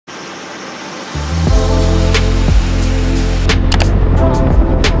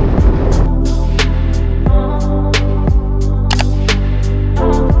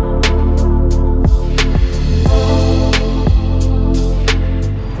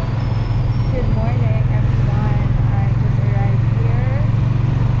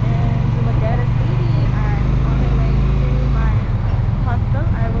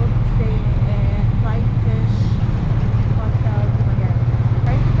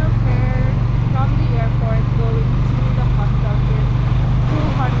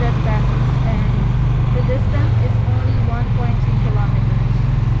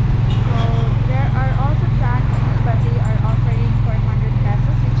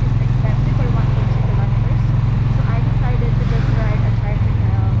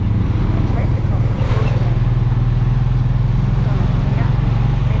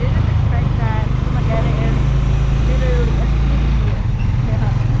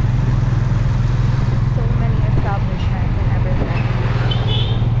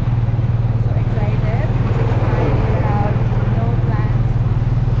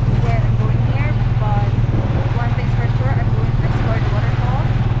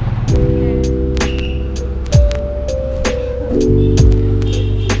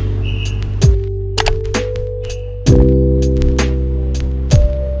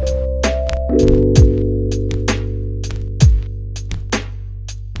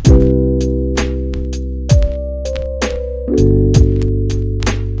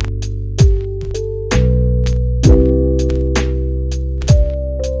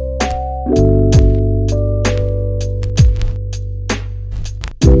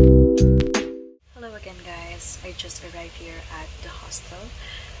guys, I just arrived here at the hostel.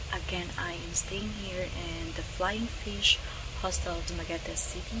 Again, I am staying here in the Flying Fish Hostel Dumaguete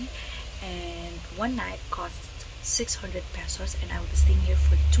City, and one night costs 600 pesos, and I will be staying here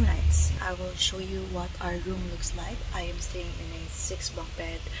for 2 nights. I will show you what our room looks like. I am staying in a 6-bunk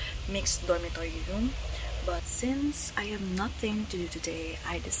bed mixed dormitory room, but since I have nothing to do today,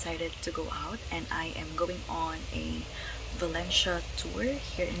 I decided to go out, and I am going on a Valencia tour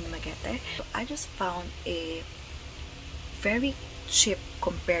here in Dumaguete. So I just found a very cheap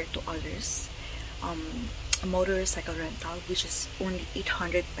compared to others a motorcycle rental, which is only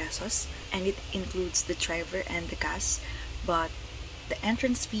 800 pesos, and it includes the driver and the gas, but the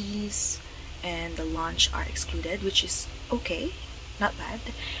entrance fees and the lunch are excluded, which is okay, not bad.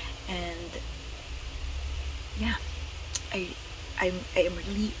 And yeah, I am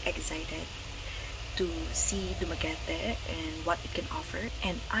really excited to see Dumaguete and what it can offer,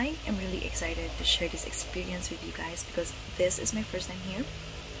 and I am really excited to share this experience with you guys because this is my first time here.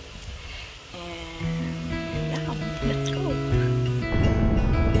 And yeah, let's go.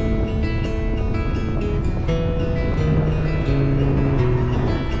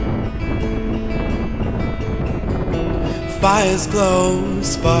 Fires glow,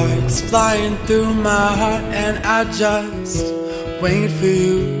 sparks flying through my heart, and I just wait for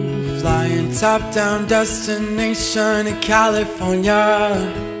you. Flying top down, destination in California.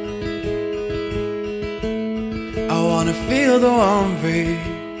 I wanna feel the warm breeze,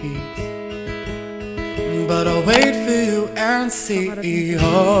 but I'll wait for you and see.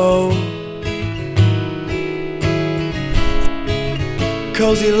 Oh,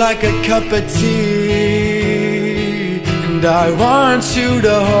 cozy like a cup of tea, and I want you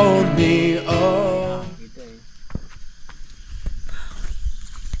to hold me. Oh.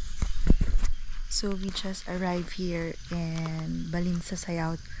 So we just arrived here in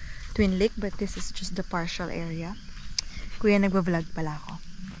Balinsasayao Twin Lake, but this is just the partial area. Kuya, nagbablog pala ako.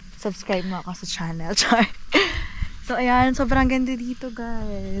 Subscribe mo ako sa channel. Char. So ayan, sobrang ganda dito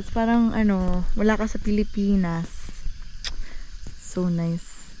guys. Parang ano, wala ka sa Pilipinas. So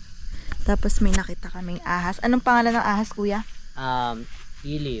nice. Tapos may nakita kaming ahas. Anong pangalan ng ahas, kuya?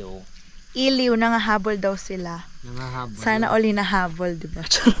 Iliw. Iliw, nangahabol daw sila. Nangahabol. Sana all hinahabol, diba?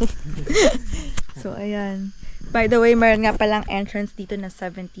 So, ayan. By the way, meron nga palang entrance dito na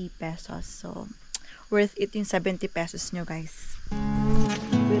 70 pesos. So, worth it yung 70 pesos nyo, guys.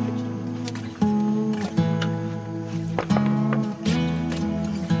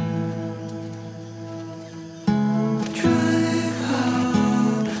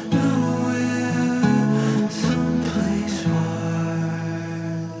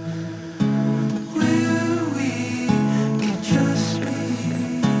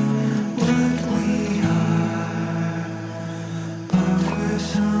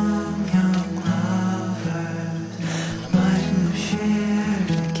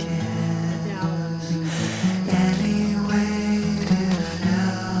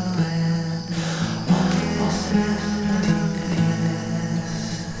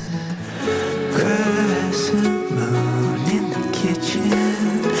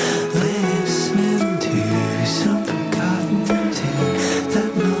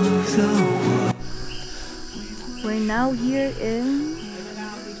 We're now here in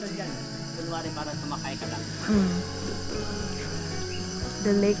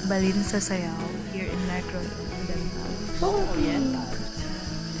the Lake Balinsasayao here in Negros Oriental. Oh, Oriental.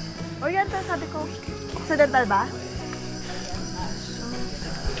 Oriental, sabi ko. Occidental ba?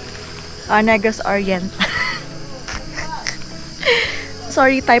 Negros Oriental.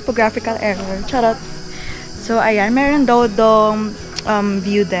 Sorry, typographical error. Charot. So, ayan. Meron daw dong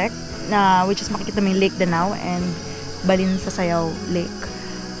view deck na which is makikita mo yung Lake Danao and Balinsasayao Lake.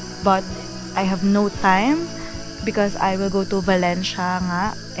 But I have no time because I will go to Valencia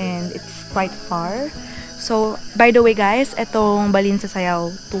nga and it's quite far. So, by the way guys, itong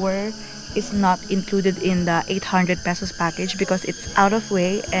Balinsasayao tour is not included in the 800 pesos package because it's out of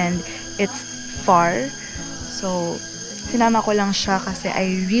way and it's far. So, sinama ko lang siya kasi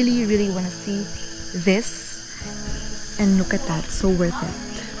I really wanna see this. And look at that, so worth it.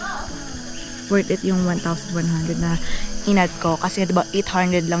 Worth it yung 1,100 na inad ko kasi diba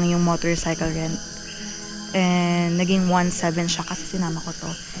 800 lang yung motorcycle rent. And naging 1,700 siya kasi sinama ko to.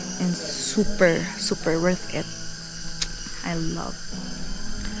 And super worth it. I love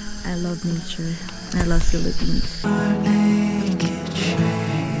nature. I love Philippines.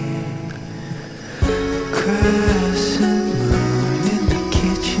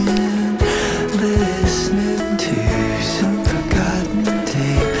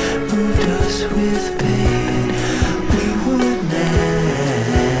 with pain, we would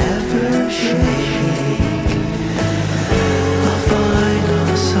never shake.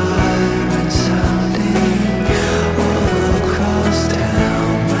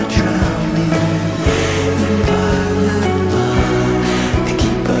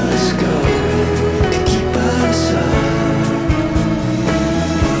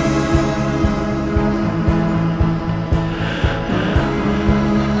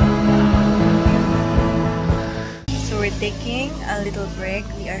 commercial break.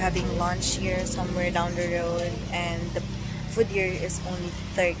 We are having lunch here somewhere down the road, and the food here is only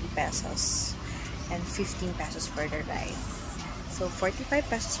 30 pesos and 15 pesos for the rice. So 45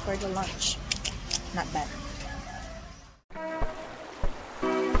 pesos for the lunch. Not bad.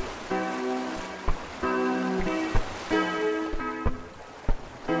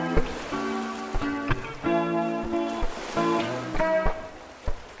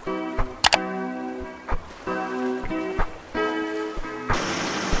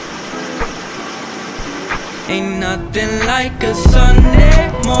 Ain't nothing like a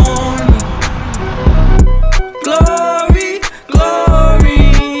Sunday morning. Glory,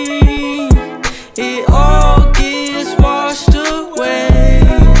 glory, it all gets washed away.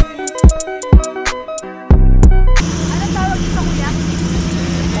 Anong tawag dito, kuya?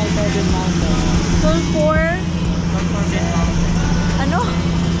 Sulphur? Ano?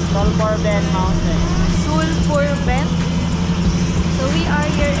 Sulphur Bend Mountain. Sulphur Bend? So we are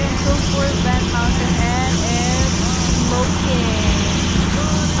here in Sulphur Bend Mountain and it's smoking.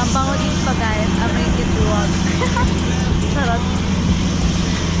 Ang bango din pa guys, amoy gitwag. Charot.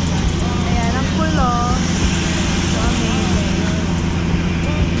 Ayan, ang kulo. So amazing.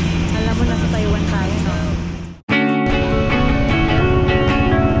 Alam mo na sa Taiwan tayo, no?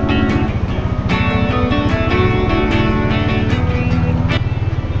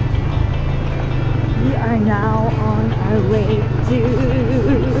 We are now on our way to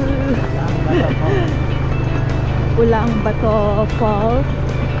Pulang Bato Falls.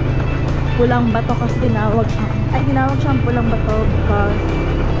 Pulang Bato kasi tinawag siyang Pulang Bato because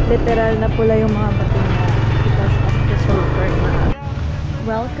literal na pula yung mga bato niya because of the sulfur na.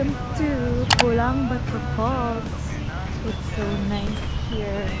 Welcome to Pulang Bato Falls. It's so nice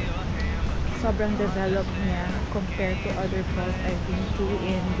here. Sobrang developed niya compared to other falls I've been to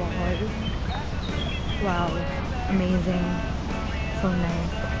in Bohol. Wow, amazing. So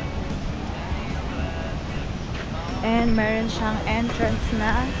nice. And meron siyang entrance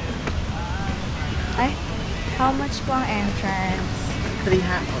na. Ay, how much po ang entrance? 300!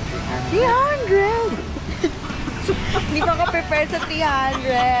 Hindi pa ako prepared sa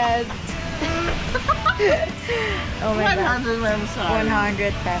 300. Oh my God.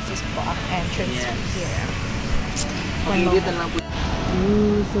 100 pesos po ang entrance here. Okay, dito lang po.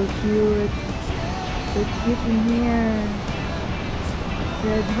 Ooh, so cute. So cute in here.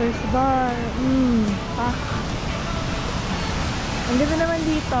 Red horse bar. Ang ganda naman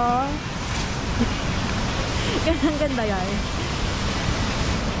dito. Ganda yan.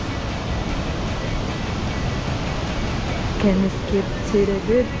 Can we skip to the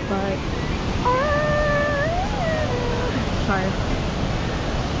good part? Sorry.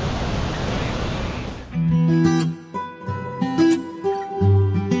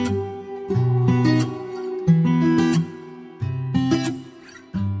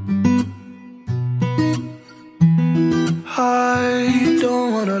 I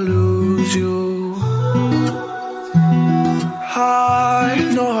don't wanna lose you. I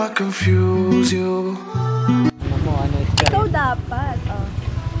know I confuse you. Ano mo, ano Ikaw experience? dapat. Oh.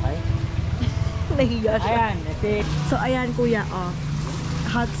 Ay? Nahiya siya. Ayan, ito. So ayan kuya, oh.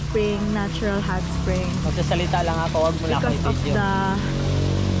 Hot spring, natural hot spring. Magsasalita lang ako, huwag mo na ako Because of i-video. the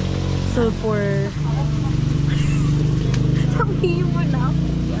sulfur. Sabihin mo na.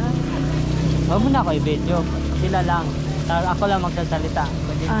 Huwag mo na ako i-video. Sila lang. Ako lang magsasalita.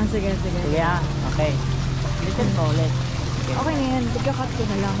 Ah, sige, sige. Sige ha? Okay. Listen mo ulit. Okay na yan. Pagka-cut ko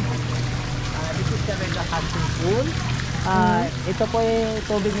na lang. This is the Mega Casting Pool. Ito po yung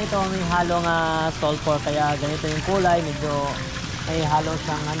tubig nito may halong sulfur kaya ganito yung kulay, medyo may halo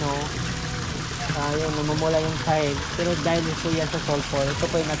siyang yung namumula yung side, pero dahil po yan sa sulfur, ito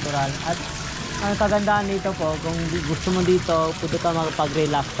po yung natural. At ang kagandaan dito po, kung gusto mo dito, pwede ka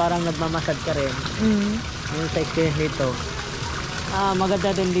makapag-relax, parang nagmamasad ka rin. Yung sa experience dito.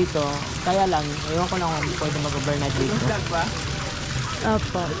 Maganda din dito, kaya lang, ewan ko lang kung pwede mag-overnight dito.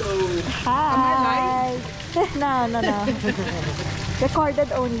 Opo. Hi! No. Recorded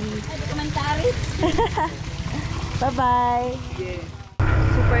only. Commentary. Bye-bye!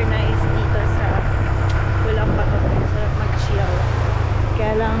 Super nice dito sa Pulang Bato. Sarap mag-chill.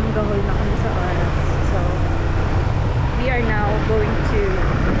 Kaya lang gahol na kami sa oras. So, we are now going to...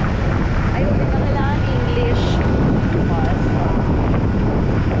 Ay, hindi na kailangan English.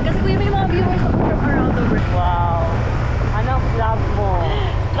 Kasi kuya may mga viewers ako from around the world. Wow! Anong vlog mo?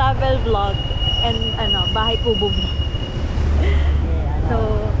 Travel vlog and bahay kubo vlog.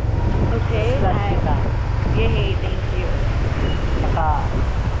 So, okay. Yay, thank you.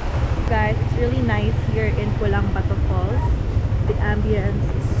 Guys, it's really nice here in Pulang Bato Falls. The ambience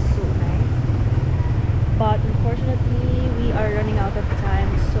is so nice. But unfortunately, we are running out of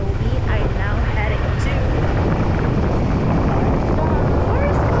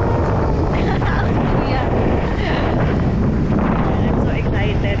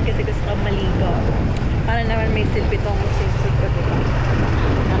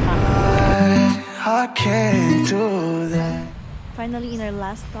I can't do that. Finally, in our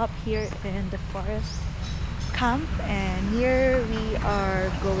last stop here in the forest camp, and here we are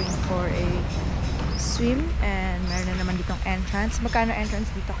going for a swim, and meron na naman ditong entrance. Magkano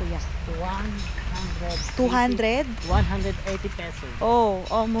entrance dito, kuya? 200? 180 pesos. Oh,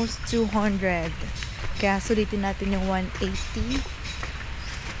 almost 200. Kaya sulitin natin yung 180.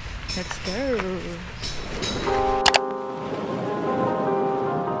 Let's go!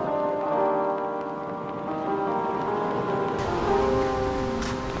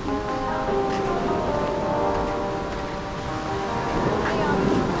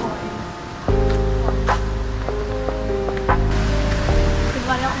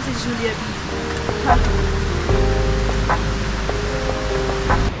 Julia B.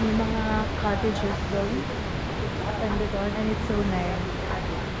 May mga cottages doon. And it's so nice.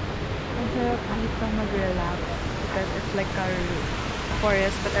 Ang sarap dito mag-relax because it's like a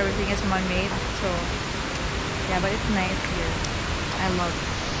forest but everything is man-made. So, yeah, but it's nice here. I love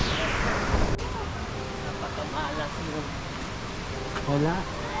it. Napakamalas mo. Wala.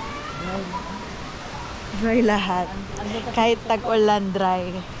 Dry lahat. Kahit tag-ulan,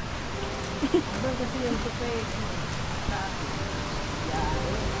 dry. Kasi yung tupay.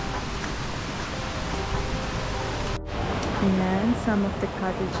 Ayan, some of the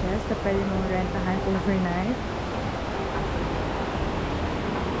cottages na pwede mong rentahan overnight.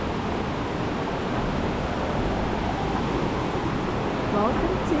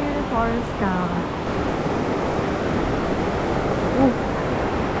 Welcome to the forest camp.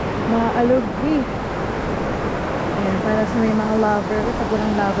 Mga alugbi. Ayan, para sa may mga lover. Pag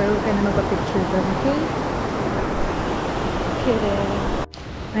walang lover, huwag ka na magpa-picture doon, okay? Kidding.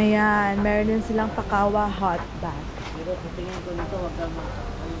 Ayan, meron din silang Pakawa hot bath. Pero sa tingin ko nito, wag kang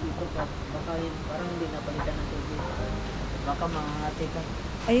dito baka parang hindi napalitan ng tubig. Baka makakati ka.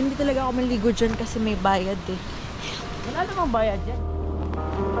 Ay, hindi talaga ako maligo dyan kasi may bayad eh. Wala namang bayad dyan.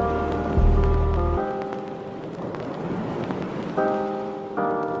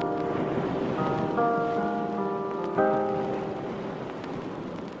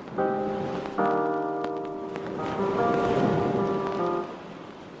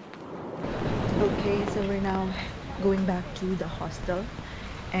 Okay, so we're now going back to the hostel,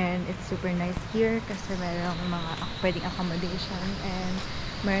 and it's super nice here kasi merong mga pwedeng accommodation, and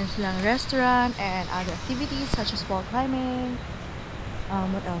meron silang restaurant and other activities such as wall climbing,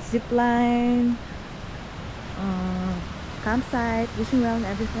 what else, zip line, campsite, wishing well and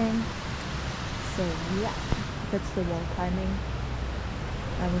everything. So yeah, that's the wall climbing.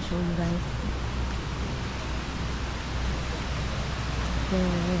 I will show you guys.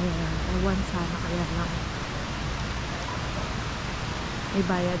 Ewan sana kaya lang may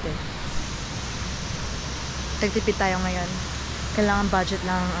bayad eh. Tagtipid tayo ngayon. Kailangan budget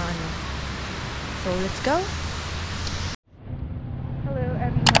lang ang ano. So let's go. Hello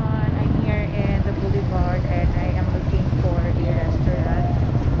everyone, I'm here in the boulevard and I am looking for a restaurant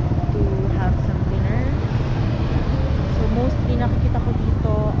to have some dinner. So mostly nakikita ko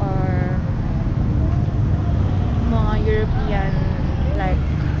dito are mga European, like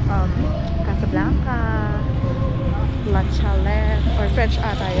Casablanca, La Chalet, or French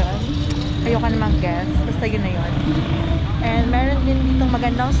ata yun. Ayoko namang guess, basta yun na yun. And meron din ditong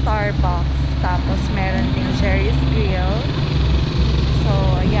magandang Starbucks, tapos meron din Jerry's Grill. So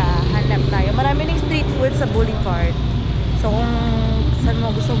yeah, hanap tayo. Marami ding street food sa boulevard. So kung saan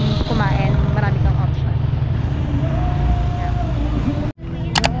mo gusto kumain, marami kang options.